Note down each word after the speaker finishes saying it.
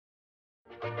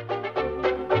Now,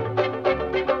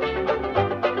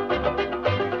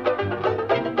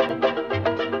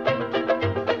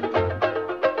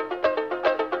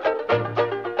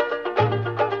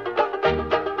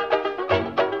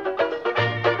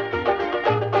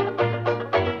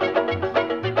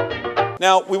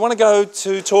 we want to go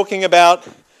to talking about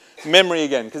memory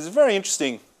again, because it's very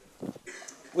interesting.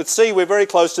 With C, we're very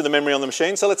close to the memory on the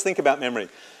machine, so let's think about memory.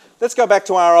 Let's go back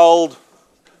to our old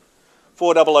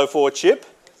 4004 chip.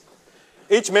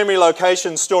 Each memory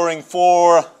location storing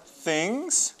 4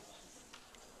 things.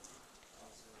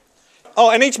 Oh,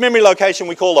 and each memory location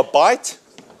we call a byte.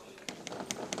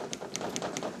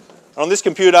 On this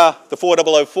computer, the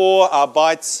 4004, our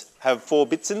bytes have 4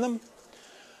 bits in them.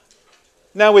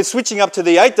 Now we're switching up to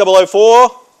the 8004,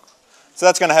 so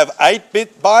that's going to have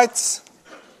 8-bit bytes.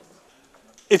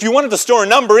 If you wanted to store a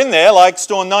number in there, like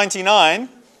store 99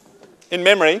 in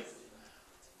memory,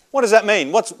 what does that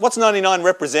mean? What's 99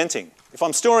 representing? If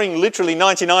I'm storing literally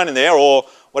 99 in there, or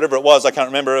whatever it was, I can't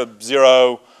remember,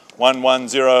 0, 1, 1,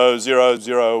 0, 0,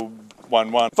 0,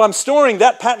 1, 1. If I'm storing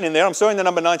that pattern in there, I'm storing the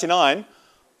number 99,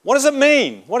 what does it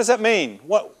mean? What does that mean?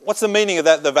 What's the meaning of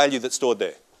that, the value that's stored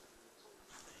there?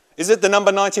 Is it the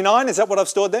number 99? Is that what I've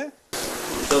stored there?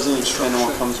 Doesn't it depend on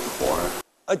what comes before it?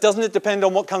 Doesn't it depend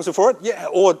on what comes before it? Yeah,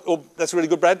 or that's really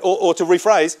good, Brad. Or to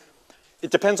rephrase,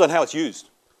 it depends on how it's used.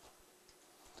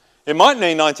 It might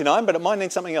mean 99, but it might mean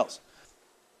something else.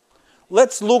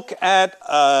 Let's look at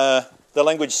the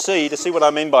language C to see what I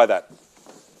mean by that.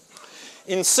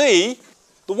 In C,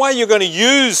 the way you're going to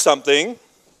use something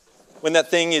when that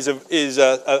thing is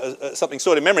something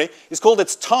stored in memory is called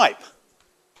its type.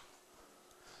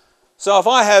 So if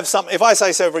I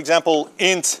say, so for example,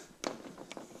 int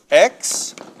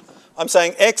x, I'm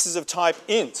saying x is of type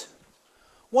int.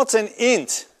 What's an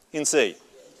int in C?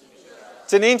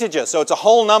 It's an integer, so it's a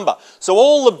whole number. So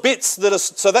all the bits that are,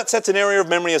 so that sets an area of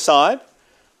memory aside.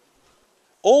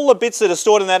 All the bits that are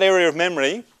stored in that area of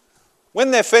memory, when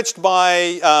they're fetched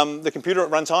by the computer at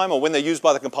runtime, or when they're used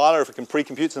by the compiler if it can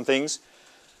pre-compute some things,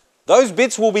 those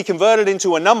bits will be converted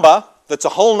into a number that's a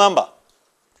whole number.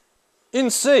 In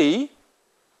C,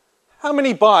 how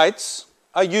many bytes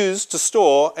are used to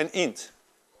store an int?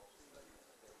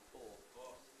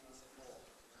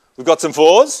 We've got some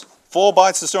 4s, 4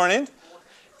 bytes to store an int.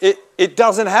 It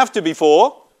doesn't have to be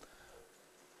 4.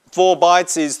 4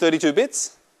 bytes is 32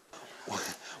 bits.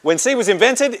 When C was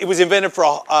invented, it was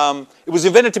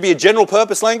invented to be a general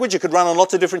purpose language. It could run on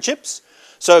lots of different chips.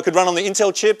 So it could run on the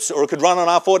Intel chips, or it could run on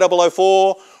our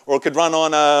 4004, or it could run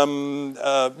on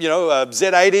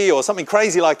Z80 or something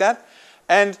crazy like that.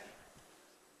 And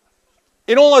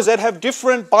in all those, they'd have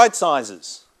different byte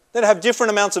sizes. They'd have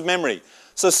different amounts of memory.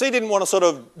 So C didn't want to sort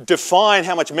of define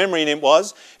how much memory in it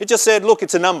was. It just said, look,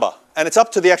 it's a number. And it's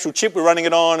up to the actual chip we're running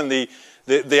it on and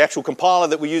the actual compiler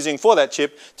that we're using for that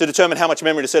chip to determine how much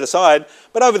memory to set aside.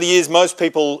 But over the years, most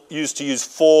people used to use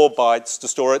 4 bytes to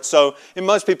store it. So in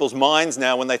most people's minds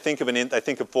now, when they think of an int, they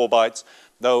think of 4 bytes,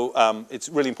 though it's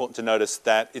really important to notice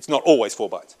that it's not always 4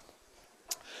 bytes.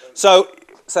 So,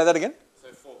 say that again? So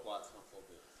 4 bytes, not 4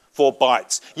 bits. 4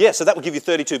 bytes. Yeah, so that will give you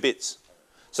 32 bits.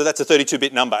 So that's a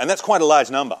 32-bit number, and that's quite a large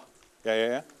number.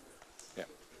 Yeah.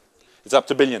 It's up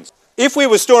to billions. If we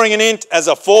were storing an int as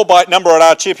a 4-byte number on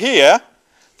our chip here,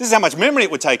 this is how much memory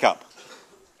it would take up.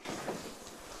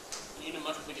 You need a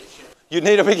much bigger chip. You'd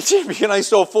need a bigger chip. You can only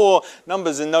store 4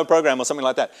 numbers in no program or something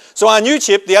like that. So our new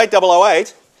chip, the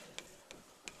 8008,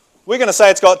 we're going to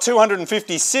say it's got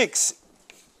 256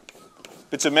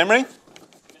 bits of memory,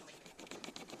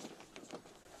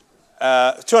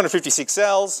 256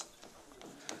 cells,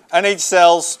 and each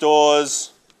cell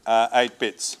stores 8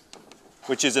 bits,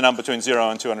 which is a number between 0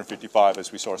 and 255,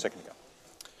 as we saw a second ago.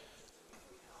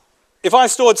 If I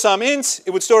stored some int,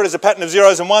 it would store it as a pattern of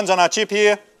 0s and 1s on our chip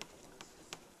here.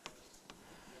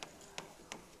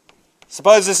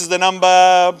 Suppose this is the number,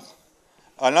 I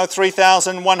don't know,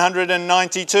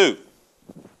 3,192.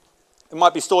 It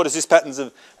might be stored as this pattern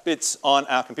of bits on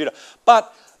our computer.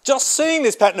 But just seeing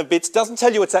this pattern of bits doesn't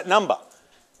tell you it's that number.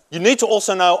 You need to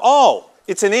also know, oh,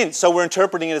 it's an int, so we're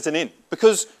interpreting it as an int.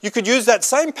 Because you could use that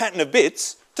same pattern of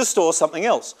bits to store something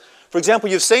else. For example,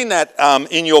 you've seen that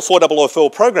in your 4004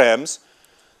 programs.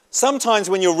 Sometimes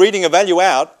when you're reading a value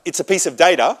out, it's a piece of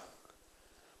data.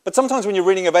 But sometimes when you're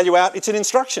reading a value out, it's an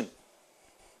instruction.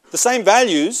 The same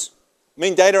values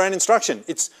mean data and instruction.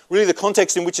 It's really the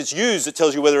context in which it's used that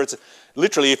tells you whether it's,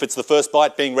 literally, if it's the first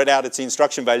byte being read out, it's the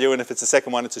instruction value, and if it's the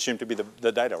second one, it's assumed to be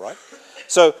the data, right?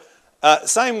 So,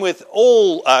 same with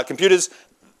all computers.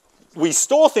 We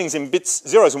store things in bits,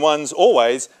 0s and 1s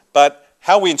always, but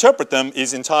how we interpret them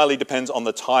entirely depends on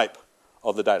the type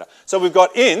of the data. So we've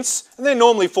got ints, and they're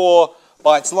normally 4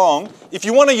 bytes long. If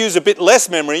you want to use a bit less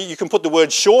memory, you can put the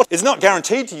word short. It's not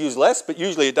guaranteed to use less, but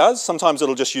usually it does. Sometimes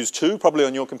it'll just use 2. Probably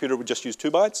on your computer it would just use 2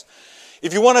 bytes.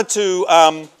 If you wanted to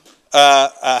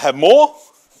have more,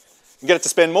 and get it to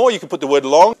spend more, you can put the word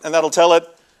long, and that'll tell it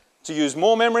to use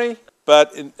more memory,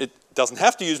 but it doesn't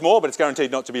have to use more, but it's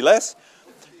guaranteed not to be less.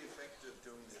 What's the effect of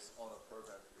doing this on a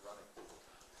program that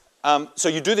you're running? So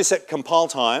you do this at compile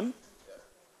time.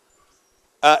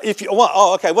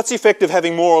 Okay, what's the effect of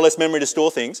having more or less memory to store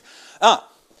things? Yeah,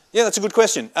 that's a good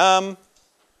question.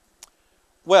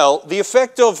 Well, the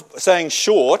effect of saying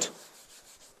short,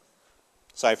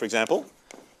 say for example,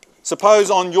 suppose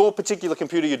on your particular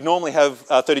computer you'd normally have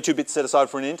 32 bits set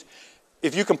aside for an int.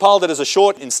 If you compiled it as a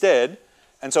short instead,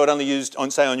 and so it only used,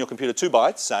 say on your computer 2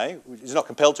 bytes, say, it's not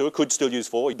compelled to, it could still use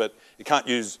 4, but it can't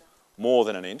use more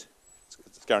than an int.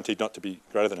 It's guaranteed not to be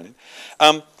greater than an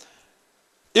int.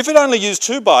 If it only used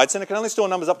 2 bytes, then it can only store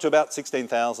numbers up to about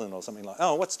 16,000 or something like that.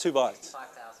 Oh, what's 2 bytes?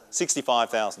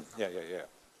 65,000. Yeah.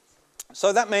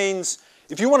 So that means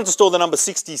if you wanted to store the number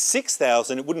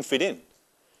 66,000, it wouldn't fit in.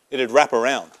 It'd wrap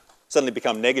around, suddenly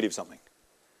become negative something.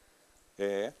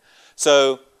 Yeah.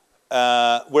 So,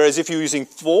 whereas if you're using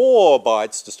 4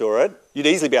 bytes to store it, you'd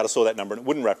easily be able to store that number and it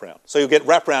wouldn't wrap around. So you'll get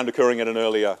wraparound occurring at an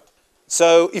earlier.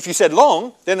 So if you said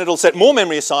long, then it'll set more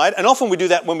memory aside, and often we do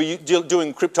that when we're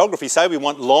doing cryptography. Say we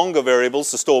want longer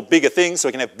variables to store bigger things so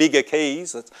we can have bigger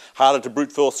keys. It's harder to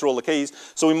brute force through all the keys.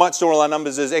 So we might store all our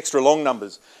numbers as extra long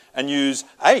numbers and use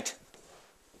 8.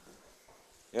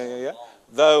 Yeah.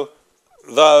 Though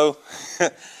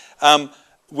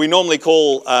we normally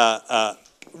call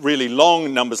really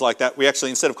long numbers like that, we actually,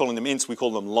 instead of calling them ints, we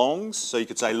call them longs. So you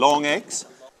could say long x.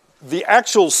 The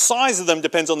actual size of them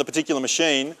depends on the particular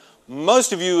machine.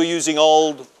 Most of you are using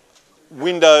old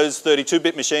Windows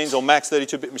 32-bit machines or Macs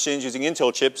 32-bit machines using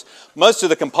Intel chips. Most of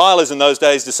the compilers in those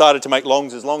days decided to make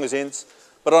longs as long as ints,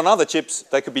 but on other chips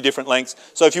they could be different lengths.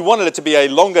 So if you wanted it to be a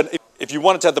longer, if you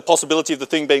wanted to have the possibility of the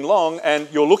thing being long and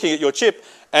you're looking at your chip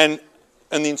and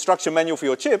the instruction manual for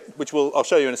your chip, which I'll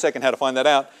show you in a second how to find that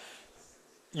out,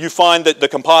 you find that the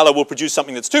compiler will produce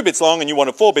something that's 2 bits long and you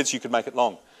wanted 4 bits, you could make it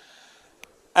long.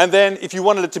 And then if you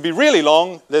wanted it to be really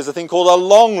long, there's a thing called a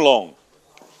long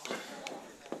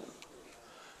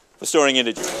for storing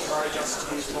integers.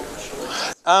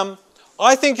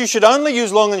 I think you should only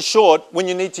use long and short when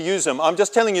you need to use them. I'm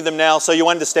just telling you them now so you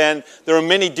understand there are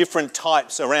many different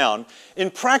types around.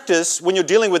 In practice, when you're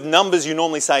dealing with numbers, you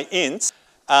normally say ints.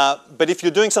 But if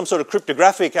you're doing some sort of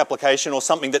cryptographic application or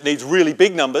something that needs really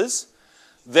big numbers,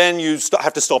 then you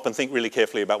have to stop and think really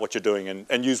carefully about what you're doing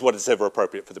and use what is ever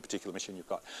appropriate for the particular machine you've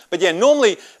got. But yeah,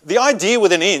 normally the idea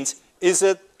with an int is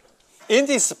that int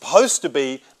is supposed to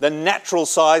be the natural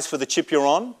size for the chip you're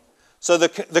on. So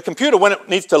the computer, when it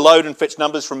needs to load and fetch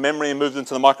numbers from memory and move them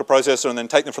to the microprocessor and then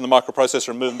take them from the microprocessor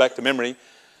and move them back to memory,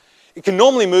 it can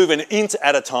normally move an int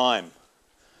at a time.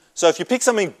 So if you pick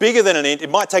something bigger than an int, it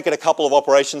might take it a couple of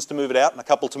operations to move it out and a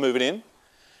couple to move it in.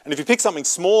 And if you pick something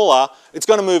smaller, it's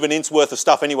going to move an int's worth of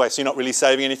stuff anyway, so you're not really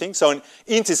saving anything. So an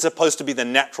int is supposed to be the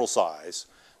natural size.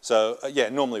 So yeah,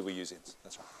 normally we use ints.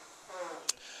 That's right.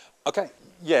 Okay,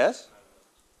 yes?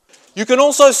 You can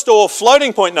also store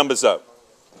floating point numbers though.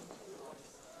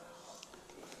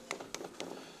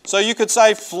 So you could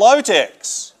say float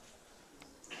x.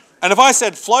 And if I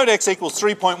said float x equals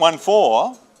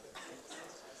 3.14,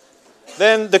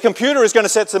 then the computer is going to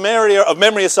set some area of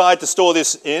memory aside to store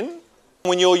this in.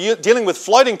 When you're dealing with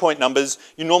floating point numbers,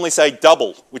 you normally say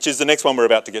double, which is the next one we're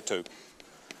about to get to,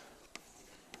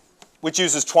 which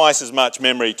uses twice as much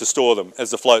memory to store them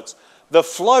as the floats. The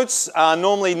floats are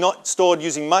normally not stored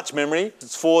using much memory.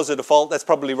 It's 4 as a default, that's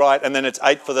probably right, and then it's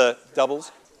 8 for the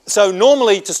doubles. So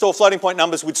normally to store floating point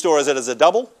numbers, we'd store it as a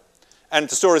double, and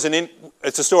to store as an int,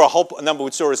 to store a whole number,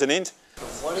 we'd store as an int.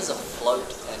 What is a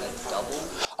float and a double?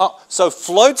 Oh, so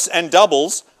floats and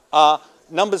doubles are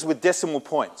numbers with decimal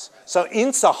points. So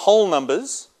ints are whole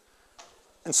numbers,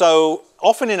 and so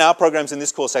often in our programs in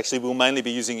this course actually we'll mainly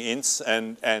be using ints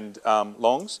and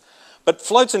longs. But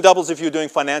floats and doubles, if you're doing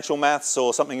financial maths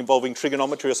or something involving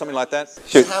trigonometry or something like that.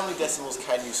 So how many decimals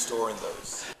can you store in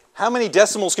those? How many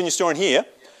decimals can you store in here?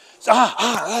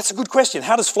 That's a good question.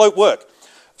 How does float work?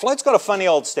 Float's got a funny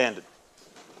old standard.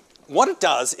 What it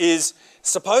does is,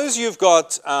 suppose you've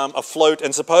got a float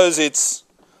and suppose it's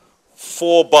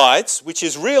 4 bytes, which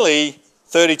is really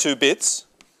 32 bits.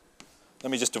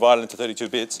 Let me just divide it into 32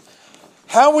 bits.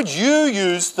 How would you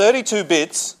use 32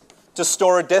 bits to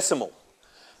store a decimal?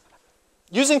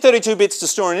 Using 32 bits to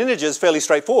store an integer is fairly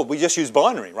straightforward. We just use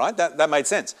binary, right? That made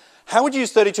sense. How would you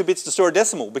use 32 bits to store a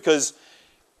decimal? Because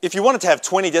if you wanted to have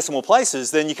 20 decimal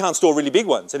places, then you can't store really big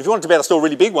ones. And if you wanted to be able to store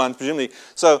really big ones, presumably,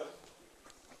 so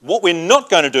what we're not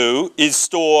going to do is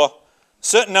store a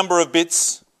certain number of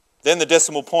bits, then the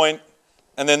decimal point,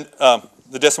 and then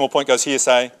the decimal point goes here,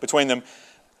 say, between them.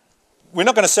 We're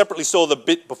not going to separately store the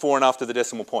bit before and after the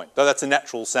decimal point, though that's a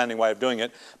natural sounding way of doing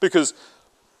it, because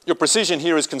your precision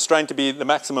here is constrained to be the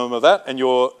maximum of that, and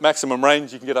your maximum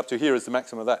range you can get up to here is the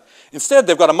maximum of that. Instead,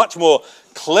 they've got a much more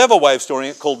clever way of storing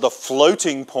it called the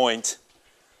floating point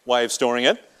way of storing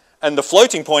it. And the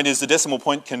floating point is the decimal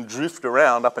point can drift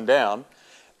around up and down.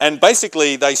 And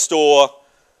basically, they store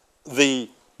the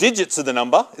digits of the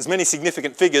number, as many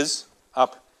significant figures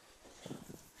up.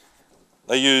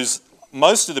 They use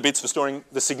most of the bits for storing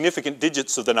the significant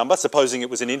digits of the number, supposing it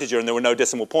was an integer and there were no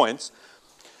decimal points.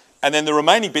 And then the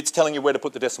remaining bits telling you where to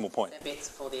put the decimal point. They're bits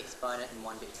for the exponent and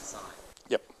 1 bit for sign.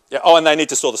 Yep. Yeah. Oh, and they need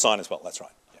to store the sign as well. That's right.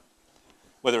 Yep.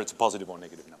 Whether it's a positive or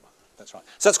negative number. That's right.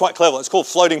 So that's quite clever. It's called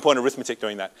floating point arithmetic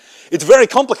doing that. It's very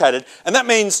complicated, and that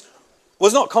means, well,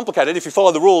 it's not complicated. If you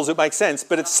follow the rules, it makes sense,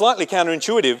 but it's slightly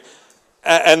counterintuitive,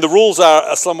 and the rules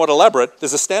are somewhat elaborate.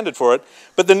 There's a standard for it.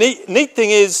 But the neat thing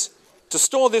is, to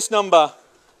store this number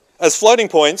as floating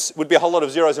points would be a whole lot of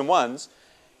zeros and ones.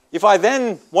 If I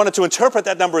then wanted to interpret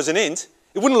that number as an int,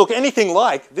 it wouldn't look anything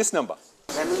like this number.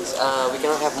 That means we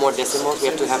cannot have more decimals, we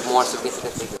have to have more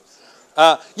significant figures.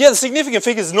 Yeah, the significant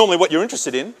figures is normally what you're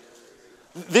interested in.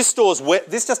 This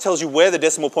just tells you where the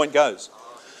decimal point goes.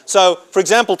 So, for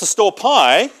example, to store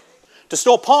pi,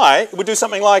 it would do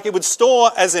something like, it would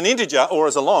store as an integer, or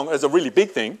as a really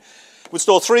big thing, it would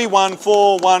store 3, 1,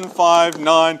 4, 1, 5,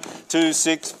 9, 2,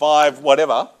 6, 5,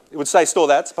 whatever. It would say store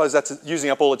that, suppose that's using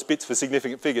up all its bits for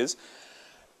significant figures.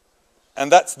 And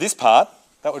that's this part,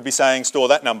 that would be saying store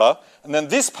that number. And then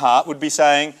this part would be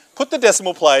saying put the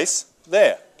decimal place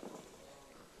there.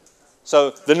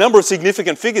 So the number of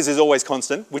significant figures is always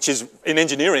constant, which is in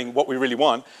engineering what we really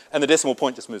want, and the decimal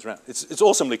point just moves around. It's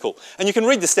awesomely cool. And you can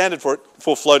read the standard for it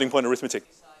for floating point arithmetic.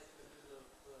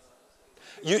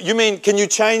 You mean, can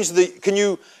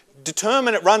you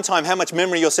determine at runtime how much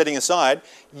memory you're setting aside?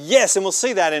 Yes, and we'll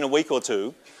see that in a week or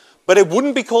two. But it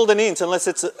wouldn't be called an int unless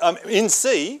it's in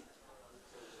C.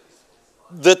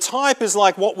 The type is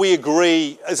like what we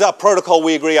agree, is our protocol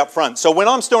we agree up front. So when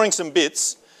I'm storing some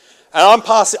bits, and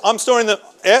I'm storing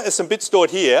there's some bits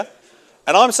stored here,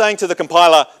 and I'm saying to the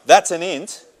compiler, that's an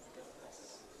int,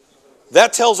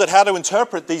 that tells it how to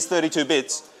interpret these 32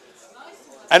 bits.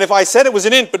 And if I said it was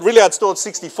an int, but really I'd stored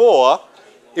 64,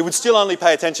 it would still only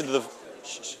pay attention to the...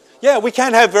 Yeah, we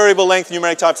can have variable length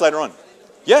numeric types later on.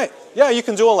 Yeah, you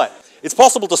can do all that. It's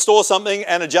possible to store something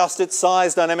and adjust its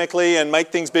size dynamically and make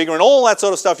things bigger and all that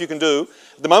sort of stuff you can do.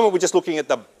 At the moment, we're just looking at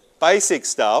the basic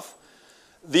stuff.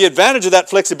 The advantage of that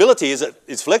flexibility is that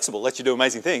it's flexible, lets you do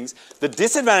amazing things. The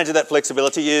disadvantage of that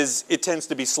flexibility is it tends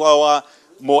to be slower,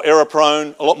 more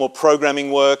error-prone, a lot more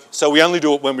programming work, so we only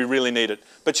do it when we really need it.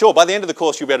 But sure, by the end of the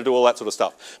course, you'll be able to do all that sort of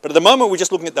stuff. But at the moment, we're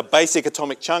just looking at the basic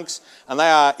atomic chunks, and they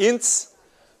are ints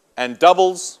and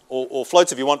doubles, or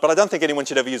floats if you want, but I don't think anyone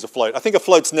should ever use a float. I think a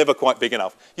float's never quite big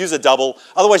enough. Use a double,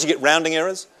 otherwise you get rounding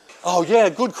errors. Oh yeah,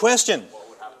 good question.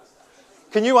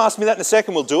 Can you ask me that in a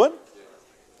second? We'll do it.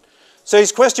 So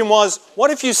his question was,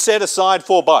 what if you set aside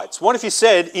 4 bytes? What if you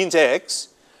said int x,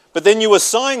 but then you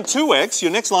assigned to x,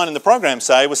 your next line in the program,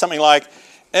 say, was something like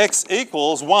x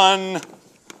equals 1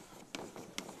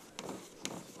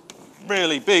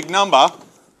 really big number.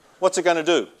 What's it going to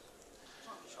do?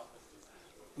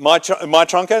 It might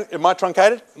truncate it,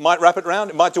 it might wrap it around,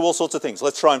 it might do all sorts of things.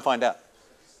 Let's try and find out.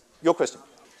 Your question.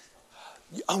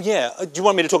 Oh yeah, do you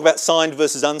want me to talk about signed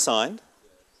versus unsigned?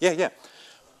 Yeah.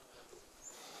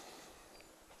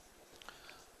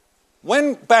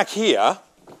 When back here,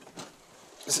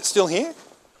 is it still here?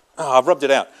 Oh, I've rubbed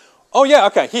it out. Oh yeah,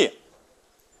 okay, here.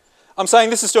 I'm saying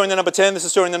this is storing the number 10, this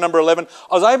is storing the number 11.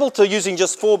 I was able to, using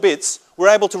just 4 bits, we're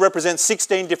able to represent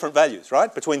 16 different values,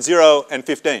 right? Between 0 and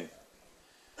 15.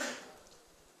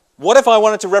 What if I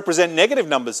wanted to represent negative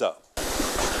numbers though?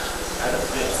 Add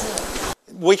a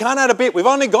bit. We can't add a bit, we've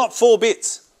only got 4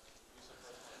 bits.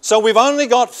 So we've only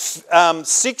got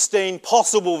 16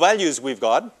 possible values we've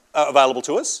got available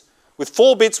to us. With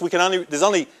 4 bits, there's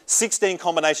only 16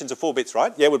 combinations of 4 bits,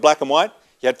 right? Yeah, with black and white.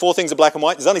 You had 4 things of black and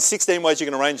white. There's only 16 ways you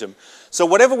can arrange them. So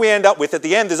whatever we end up with, at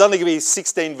the end, there's only going to be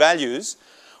 16 values.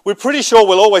 We're pretty sure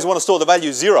we'll always want to store the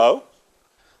value 0,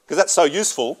 because that's so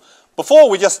useful. Before,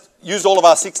 we just used all of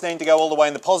our 16 to go all the way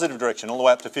in the positive direction, all the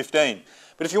way up to 15.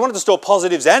 But if you wanted to store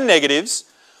positives and negatives,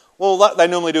 well, what they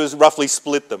normally do is roughly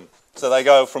split them. So they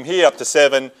go from here up to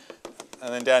 7,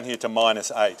 and then down here to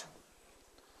 -8.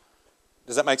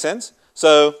 Does that make sense?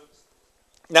 So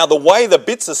Now, the way the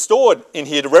bits are stored in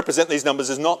here to represent these numbers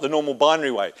is not the normal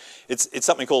binary way. It's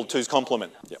something called 2's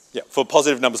complement. Yeah. For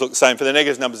positive numbers, look the same. For the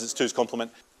negative numbers, it's 2's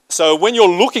complement. So when you're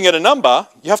looking at a number,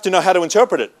 you have to know how to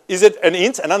interpret it. Is it an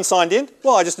int, an unsigned int?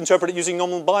 Well, I just interpret it using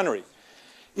normal binary.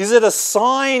 Is it a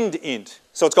signed int?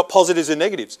 So it's got positives and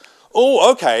negatives.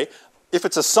 Oh, okay. If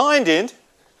it's a signed int,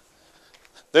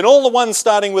 then all the ones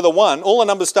starting with a 1, all the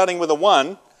numbers starting with a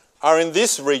 1 are in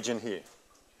this region here.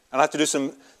 And I have to do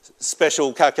some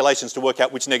special calculations to work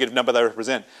out which negative number they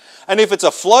represent. And if it's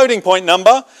a floating point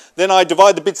number, then I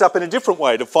divide the bits up in a different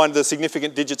way to find the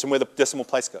significant digits and where the decimal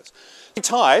place goes. Every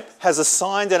type has a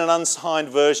signed and an unsigned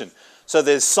version. So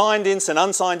there's signed ints and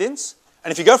unsigned ints.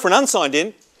 And if you go for an unsigned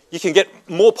int, you can get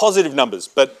more positive numbers,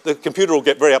 but the computer will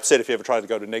get very upset if you ever try to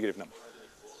go to a negative number.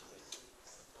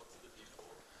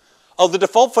 Oh, the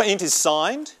default for int is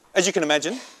signed, as you can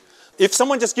imagine. If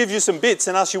someone just gives you some bits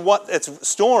and asks you what it's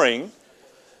storing,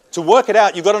 to work it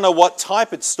out, you've got to know what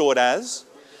type it's stored as,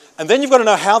 and then you've got to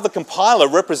know how the compiler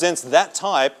represents that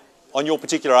type on your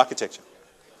particular architecture.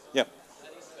 Yeah.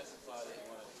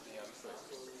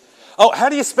 Oh, how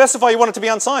do you specify you want it to be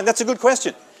unsigned? That's a good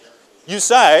question. You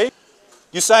say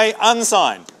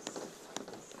unsigned.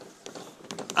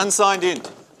 Unsigned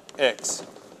int, x.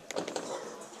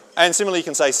 And similarly, you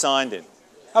can say signed int.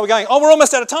 How are we going? Oh, we're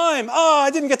almost out of time. Oh,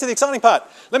 I didn't get to the exciting part.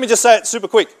 Let me just say it super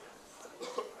quick.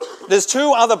 There's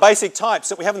two other basic types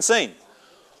that we haven't seen.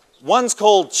 One's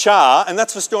called char, and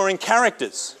that's for storing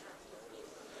characters.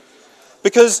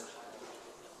 Because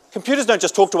computers don't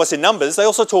just talk to us in numbers, they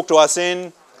also talk to us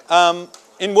in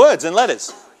words and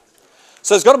letters.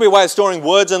 So there's got to be a way of storing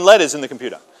words and letters in the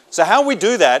computer. So how we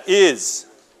do that is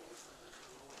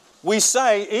we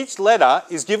say each letter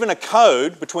is given a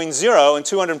code between 0 and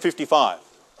 255.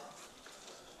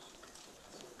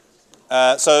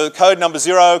 So code number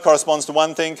 0 corresponds to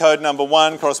one thing, code number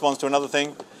 1 corresponds to another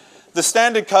thing. The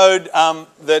standard code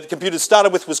that computers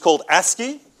started with was called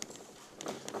ASCII.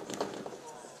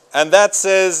 And that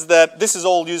says that this is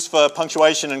all used for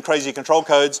punctuation and crazy control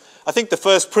codes. I think the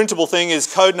first printable thing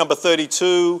is code number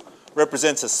 32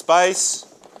 represents a space.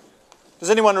 Does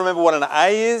anyone remember what an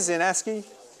A is in ASCII?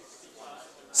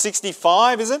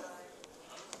 65, is it?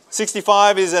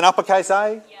 65 is an uppercase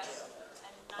A? Yes.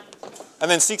 And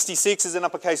then 66 is an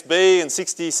uppercase B, and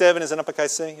 67 is an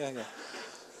uppercase C? Yeah.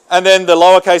 And then the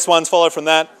lowercase ones follow from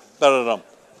that.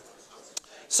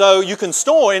 So you can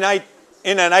store in an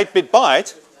 8-bit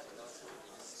byte,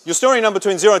 you're storing a number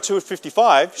between 0 and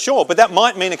 255, sure, but that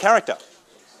might mean a character.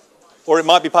 Or it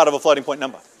might be part of a floating point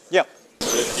number. Yeah.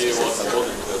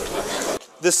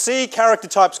 The C character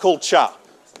type is called char.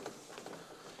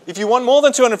 If you want more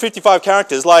than 255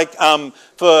 characters, like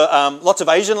for lots of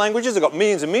Asian languages, they've got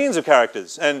millions and millions of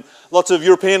characters, and lots of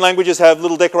European languages have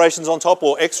little decorations on top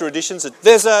or extra additions.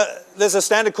 There's a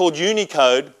standard called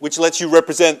Unicode, which lets you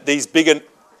represent this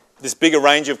bigger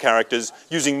range of characters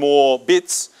using more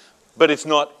bits, but it's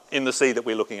not in the C that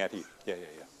we're looking at here. Yeah.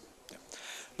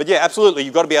 But yeah, absolutely,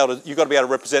 you've got to be able to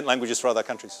represent languages for other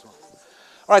countries as well.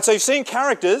 All right, so you've seen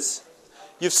characters.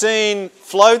 You've seen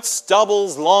floats,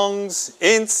 doubles, longs,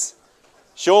 ints,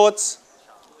 shorts,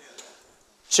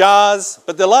 chars,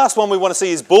 but the last one we want to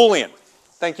see is Boolean.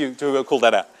 Thank you to who called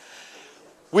that out.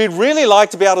 We'd really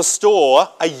like to be able to store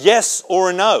a yes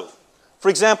or a no. For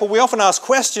example, we often ask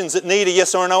questions that need a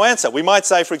yes or a no answer. We might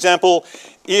say, for example,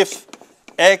 if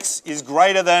x is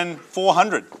greater than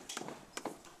 400,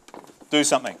 do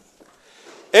something.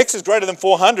 X is greater than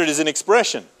 400 is an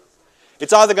expression.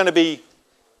 It's either going to be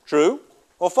true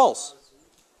or false.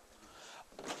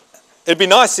 It'd be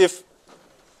nice if,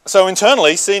 so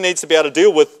internally, C needs to be able to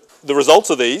deal with the results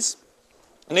of these.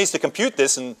 It needs to compute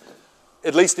this and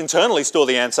at least internally store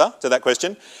the answer to that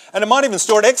question. And it might even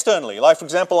store it externally. Like, for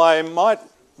example, I might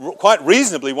quite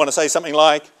reasonably want to say something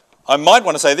like, I might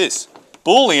want to say this,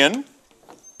 Boolean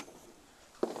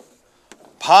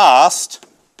passed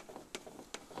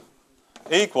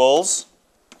equals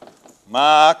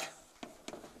mark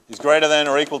is greater than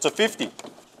or equal to 50.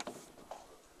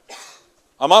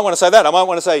 I might want to say that. I might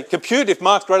want to say compute if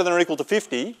mark's greater than or equal to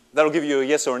 50. That'll give you a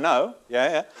yes or a no.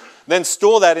 Yeah. Then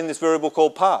store that in this variable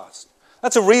called passed.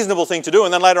 That's a reasonable thing to do.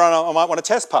 And then later on I might want to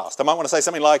test passed. I might want to say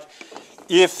something like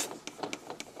if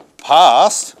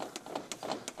passed,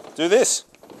 do this.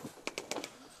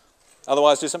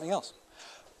 Otherwise do something else.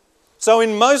 So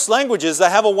in most languages they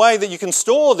have a way that you can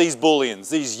store these booleans,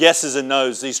 these yeses and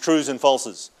nos, these trues and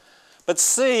falses. But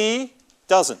C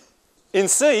doesn't. In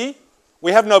C,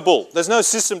 we have no bool. There's no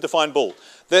system-defined bool.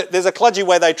 There's a kludgy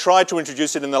way they tried to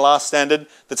introduce it in the last standard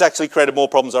that's actually created more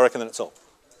problems, I reckon, than it solved.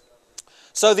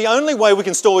 So the only way we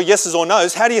can store yeses or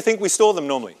nos, how do you think we store them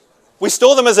normally? We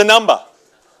store them as a number.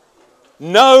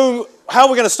 No. How are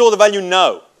we going to store the value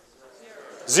no?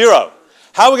 0.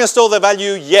 How are we going to store the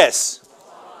value yes?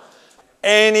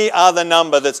 Any other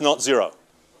number that's not 0.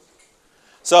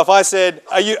 So if I said,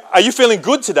 are you feeling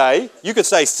good today? You could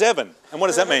say 7. And what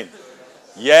does that mean?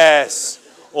 Yes.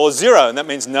 Or 0, and that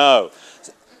means no.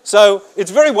 So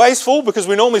it's very wasteful because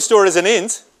we normally store it as an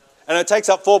int, and it takes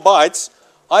up 4 bytes.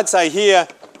 I'd say here,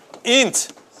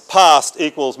 int past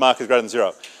equals mark is greater than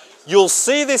 0. You'll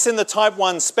see this in the type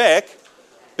 1 spec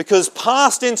because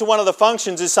passed into one of the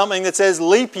functions is something that says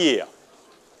leap year.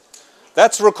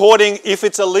 That's recording if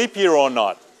it's a leap year or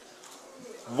not.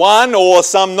 1 or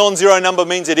some non-zero number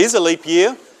means it is a leap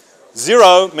year.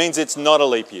 0 means it's not a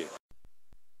leap year.